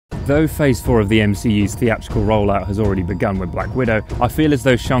Though Phase 4 of the MCU's theatrical rollout has already begun with Black Widow, I feel as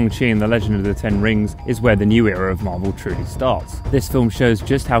though Shang-Chi and the Legend of the Ten Rings is where the new era of Marvel truly starts. This film shows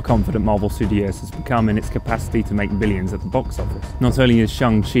just how confident Marvel Studios has become in its capacity to make billions at the box office. Not only is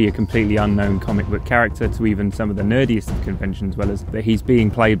Shang-Chi a completely unknown comic book character to even some of the nerdiest of convention dwellers, but he's being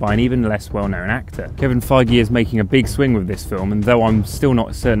played by an even less well-known actor. Kevin Feige is making a big swing with this film, and though I'm still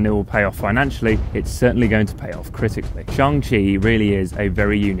not certain it will pay off financially, it's certainly going to pay off critically. Shang-Chi really is a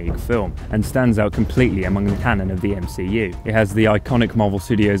very unique film, and stands out completely among the canon of the MCU. It has the iconic Marvel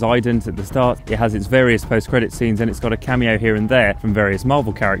Studios ident at the start, it has its various post-credit scenes, and it's got a cameo here and there from various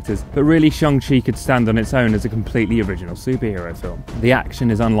Marvel characters, but really Shang-Chi could stand on its own as a completely original superhero film. The action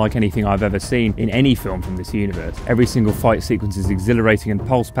is unlike anything I've ever seen in any film from this universe. Every single fight sequence is exhilarating and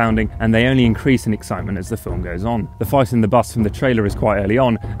pulse-pounding, and they only increase in excitement as the film goes on. The fight in the bus from the trailer is quite early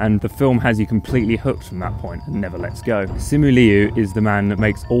on, and the film has you completely hooked from that point and never lets go. Simu Liu is the man that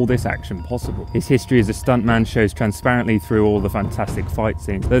makes all this action possible. His history as a stuntman shows transparently through all the fantastic fight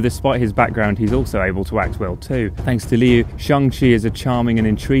scenes, though despite his background he's also able to act well too. Thanks to Liu, Shang-Chi is a charming and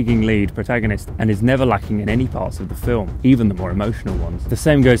intriguing lead protagonist and is never lacking in any parts of the film, even the more emotional ones. The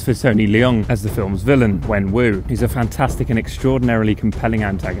same goes for Tony Leung as the film's villain, Wenwu. He's a fantastic and extraordinarily compelling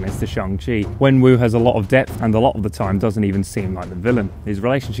antagonist to Shang-Chi. Wenwu has a lot of depth and a lot of the time doesn't even seem like the villain. His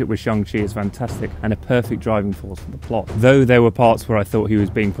relationship with Shang-Chi is fantastic and a perfect driving force for the plot. Though there were parts where I thought he was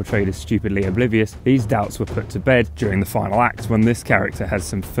being portrayed as stupidly oblivious, these doubts were put to bed during the final act when this character has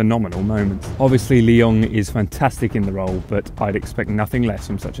some phenomenal moments. Obviously Leung is fantastic in the role, but I'd expect nothing less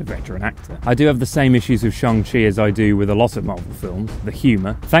from such a veteran actor. I do have the same issues with Shang-Chi as I do with a lot of Marvel films, the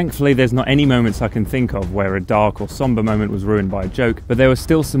humour. Thankfully there's not any moments I can think of where a dark or somber moment was ruined by a joke, but there were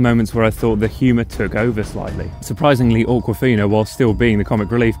still some moments where I thought the humour took over slightly. Surprisingly, Awkwafina, while still being the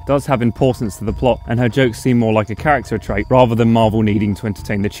comic relief, does have importance to the plot, and her jokes seem more like a character trait rather than Marvel needing to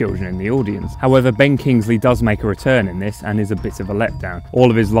entertain the children in the audience. However, Ben Kingsley does make a return in this and is a bit of a letdown. All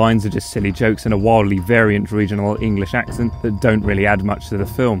of his lines are just silly jokes in a wildly variant regional English accent that don't really add much to the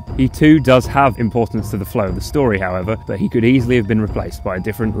film. He too does have importance to the flow of the story, however, but he could easily have been replaced by a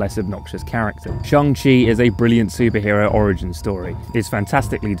different, less obnoxious character. Shang-Chi is a brilliant superhero origin story. It's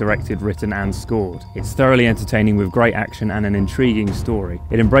fantastically directed, written and scored. It's thoroughly entertaining with great action and an intriguing story.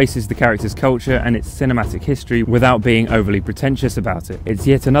 It embraces the character's culture and its cinematic history without being overly pretentious about it. It's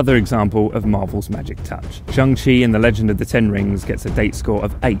yet another example of Marvel's magic touch. Shang-Chi and the Legend of the Ten Rings gets a Deight score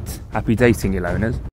of 8. Happy dating, you loners.